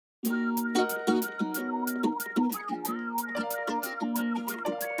Hello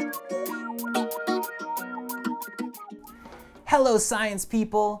science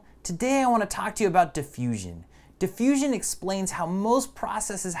people! Today I want to talk to you about diffusion. Diffusion explains how most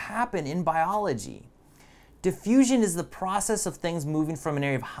processes happen in biology. Diffusion is the process of things moving from an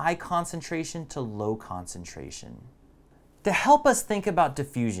area of high concentration to low concentration. To help us think about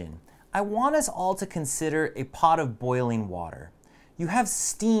diffusion, I want us all to consider a pot of boiling water. You have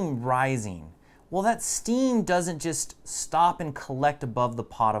steam rising. Well, that steam doesn't just stop and collect above the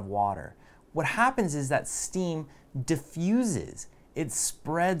pot of water. What happens is that steam diffuses. It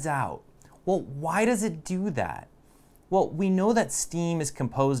spreads out. Well, why does it do that? Well, we know that steam is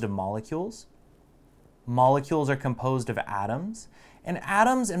composed of molecules. Molecules are composed of atoms, and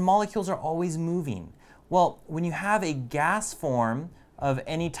atoms and molecules are always moving. Well, when you have a gas form of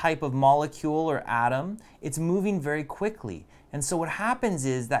any type of molecule or atom, it's moving very quickly. And so what happens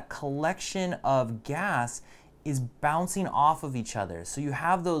is that collection of gas is bouncing off of each other. So you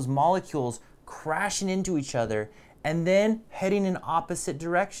have those molecules crashing into each other and then heading in opposite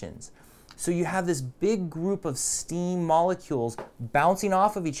directions. So you have this big group of steam molecules bouncing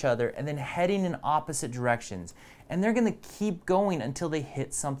off of each other and then heading in opposite directions. And they're going to keep going until they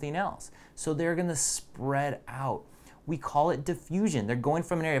hit something else. So they're going to spread out. We call it diffusion. They're going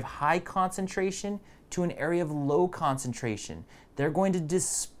from an area of high concentration to an area of low concentration. They're going to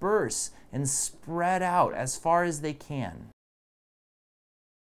disperse and spread out as far as they can.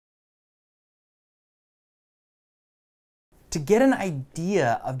 To get an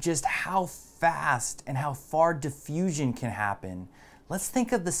idea of just how fast and how far diffusion can happen, let's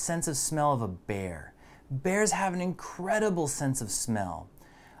think of the sense of smell of a bear. Bears have an incredible sense of smell.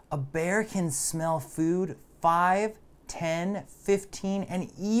 A bear can smell food 5, 10, 15,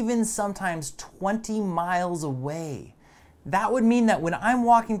 and even sometimes 20 miles away. That would mean that when I'm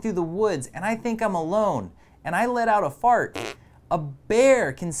walking through the woods and I think I'm alone and I let out a fart, a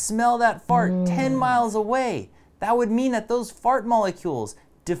bear can smell that fart 10 miles away. That would mean that those fart molecules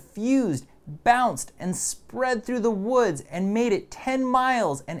diffused, bounced, and spread through the woods and made it 10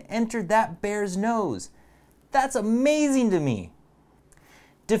 miles and entered that bear's nose. That's amazing to me.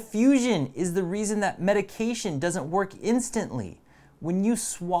 Diffusion is the reason that medication doesn't work instantly. When you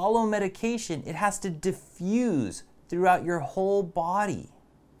swallow medication, it has to diffuse throughout your whole body.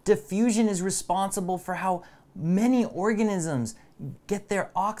 Diffusion is responsible for how many organisms get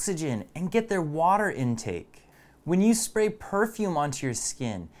their oxygen and get their water intake. When you spray perfume onto your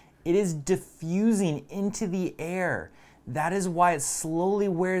skin, it is diffusing into the air. That is why it slowly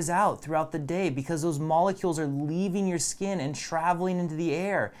wears out throughout the day, because those molecules are leaving your skin and traveling into the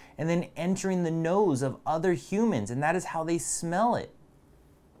air and then entering the nose of other humans, and that is how they smell it.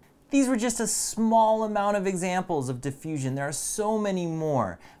 These were just a small amount of examples of diffusion. There are so many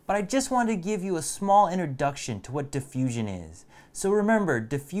more, but I just wanted to give you a small introduction to what diffusion is. So remember,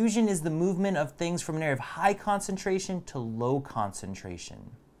 diffusion is the movement of things from an area of high concentration to low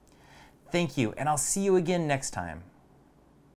concentration. Thank you, and I'll see you again next time.